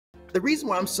The reason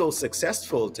why I'm so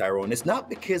successful, Tyrone, is not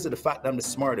because of the fact that I'm the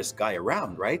smartest guy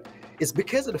around, right? It's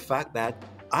because of the fact that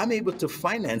I'm able to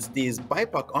finance these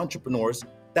BIPOC entrepreneurs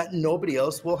that nobody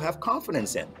else will have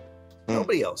confidence in.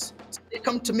 Nobody else. So they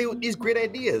come to me with these great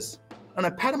ideas, and I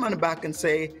pat them on the back and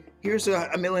say, here's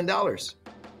 $1 million,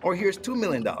 or here's $2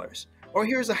 million, or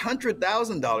here's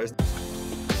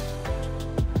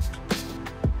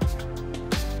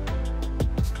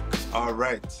 $100,000. All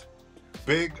right.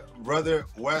 Big brother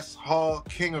Wes Hall,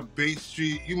 king of Bay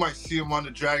Street. You might see him on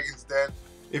the Dragon's Den.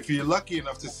 If you're lucky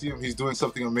enough to see him, he's doing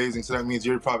something amazing. So that means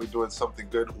you're probably doing something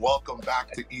good. Welcome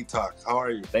back to Etalk. How are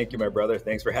you? Thank you, my brother.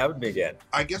 Thanks for having me again.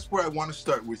 I guess where I want to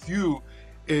start with you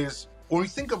is when we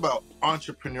think about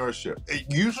entrepreneurship, it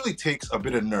usually takes a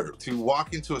bit of nerve to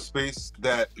walk into a space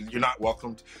that you're not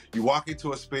welcomed. You walk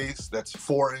into a space that's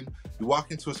foreign. You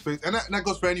walk into a space, and that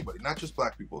goes for anybody, not just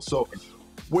Black people. So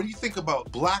when you think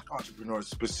about Black entrepreneurs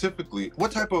specifically,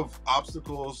 what type of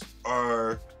obstacles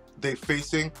are they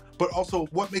facing, but also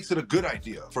what makes it a good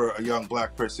idea for a young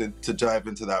Black person to dive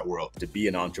into that world? To be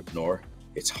an entrepreneur,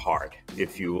 it's hard.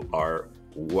 If you are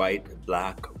white,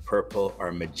 black, purple,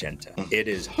 or magenta, it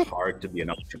is hard to be an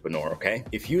entrepreneur, okay?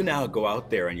 If you now go out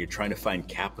there and you're trying to find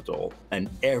capital and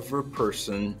every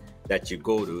person that you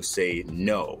go to say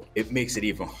no, it makes it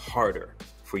even harder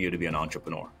for you to be an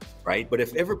entrepreneur, right? But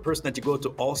if every person that you go to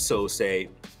also say,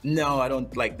 no, I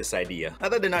don't like this idea,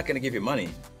 not that they're not gonna give you money,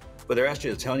 but they're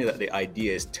actually telling you that the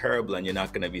idea is terrible and you're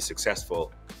not going to be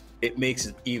successful, it makes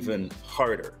it even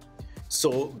harder.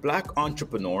 So Black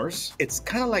entrepreneurs, it's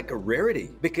kind of like a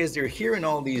rarity because they're hearing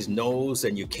all these no's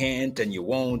and you can't and you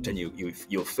won't and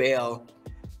you'll fail.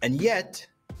 And yet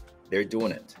they're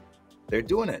doing it. They're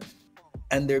doing it.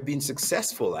 And they're being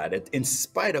successful at it in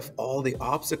spite of all the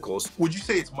obstacles. Would you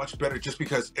say it's much better just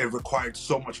because it required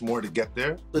so much more to get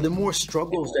there? So the more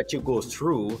struggles that you go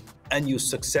through and you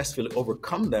successfully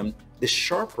overcome them, the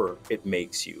sharper it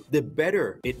makes you, the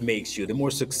better it makes you, the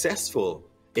more successful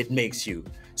it makes you.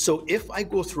 So if I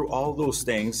go through all those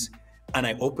things and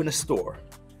I open a store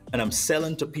and I'm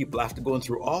selling to people after going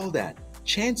through all that,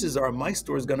 chances are my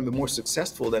store is going to be more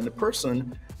successful than the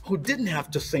person who didn't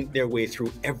have to think their way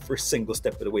through every single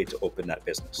step of the way to open that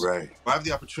business. Right. I have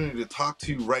the opportunity to talk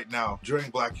to you right now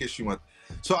during Black History Month.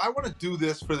 So I want to do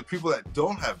this for the people that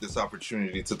don't have this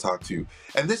opportunity to talk to you.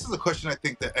 And this is a question I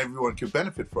think that everyone can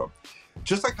benefit from.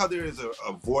 Just like how there is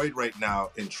a void right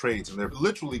now in trades, and they're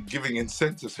literally giving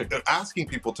incentives, they're asking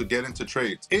people to get into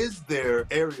trades. Is there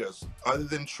areas other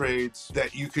than trades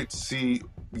that you could see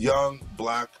young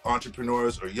Black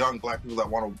entrepreneurs or young Black people that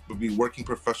want to be working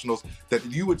professionals that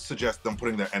you would suggest them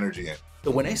putting their energy in?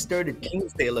 So when I started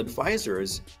Kingsdale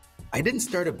Advisors, I didn't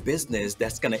start a business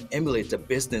that's going to emulate a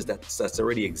business that's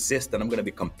already exists and I'm going to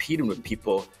be competing with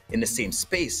people in the same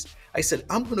space. I said,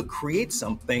 I'm going to create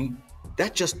something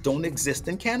that just don't exist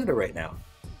in Canada right now.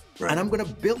 Right. And I'm going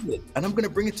to build it and I'm going to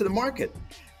bring it to the market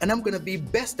and I'm going to be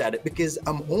best at it because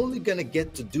I'm only going to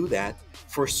get to do that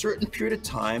for a certain period of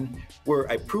time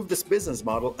where I prove this business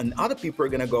model and other people are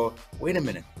going to go, wait a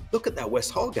minute, look at that Wes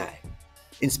Hall guy.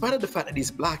 In spite of the fact that he's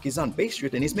Black, he's on Bay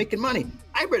Street and he's making money,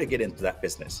 I better get into that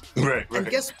business. Right. And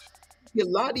guess what? It's a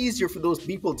lot easier for those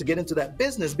people to get into that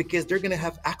business because they're going to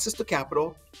have access to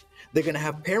capital. They're going to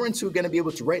have parents who are going to be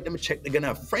able to write them a check. They're going to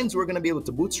have friends who are going to be able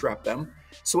to bootstrap them.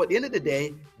 So at the end of the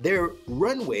day, their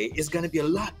runway is going to be a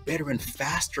lot better and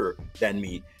faster than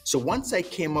me. So once I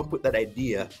came up with that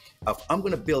idea of I'm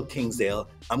going to build Kingsdale,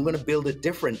 I'm going to build it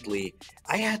differently,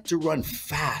 I had to run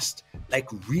fast, like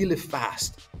really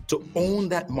fast, to own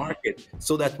that market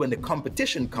so that when the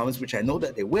competition comes, which I know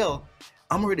that they will,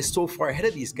 I'm already so far ahead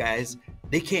of these guys,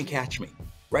 they can't catch me.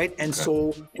 Right. And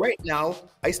so right now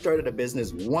I started a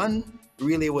business. One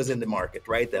really was in the market,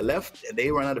 right? They left, they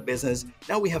ran out of business.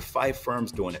 Now we have 5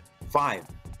 firms doing it. 5.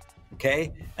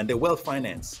 Okay. And they're well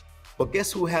financed. But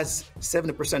guess who has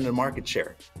 70% of the market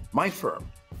share? My firm.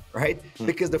 Right.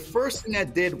 Because the first thing I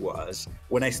did was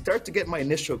when I start to get my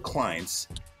initial clients,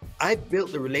 I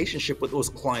built the relationship with those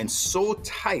clients so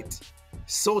tight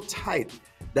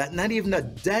that not even a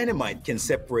dynamite can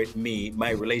separate my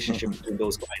relationship between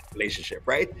those clients' relationship,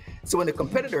 right? So when the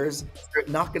competitors start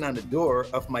knocking on the door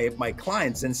of my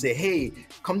clients and say, hey,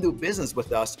 come do business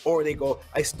with us, or they go,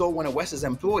 I stole one of Wes's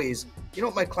employees, you know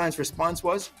what my client's response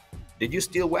was? Did you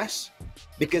steal Wes?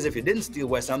 Because if you didn't steal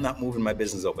Wes, I'm not moving my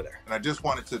business over there. And I just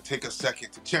wanted to take a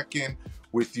second to check in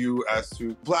with you as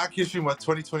to Black History Month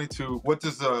 2022. What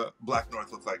does Black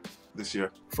North look like this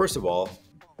year? First of all,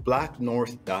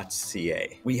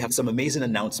 blacknorth.ca. We have some amazing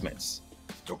announcements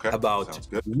about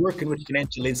working with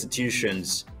financial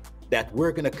institutions that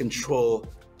we're going to control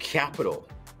capital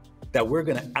that we're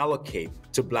going to allocate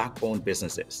to Black-owned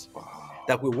businesses.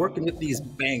 That we're working with these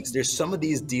banks. There's some of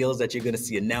these deals that you're going to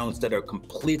see announced that are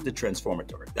completely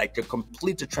transformative, like they're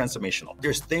completely transformational.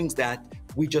 There's things that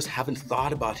we just haven't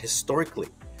thought about historically,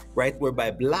 right?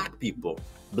 Whereby Black people,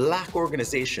 Black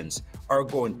organizations are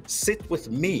going to sit with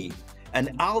me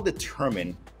and I'll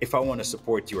determine if I want to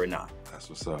support you or not. That's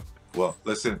what's up. Well,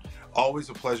 listen, always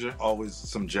a pleasure, always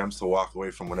some gems to walk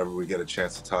away from whenever we get a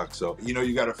chance to talk. So,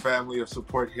 you got a family of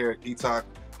support here at Etalk.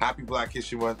 Happy Black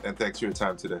History Month, and thanks for your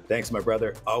time today. Thanks, my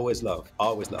brother. Always love,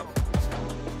 always love.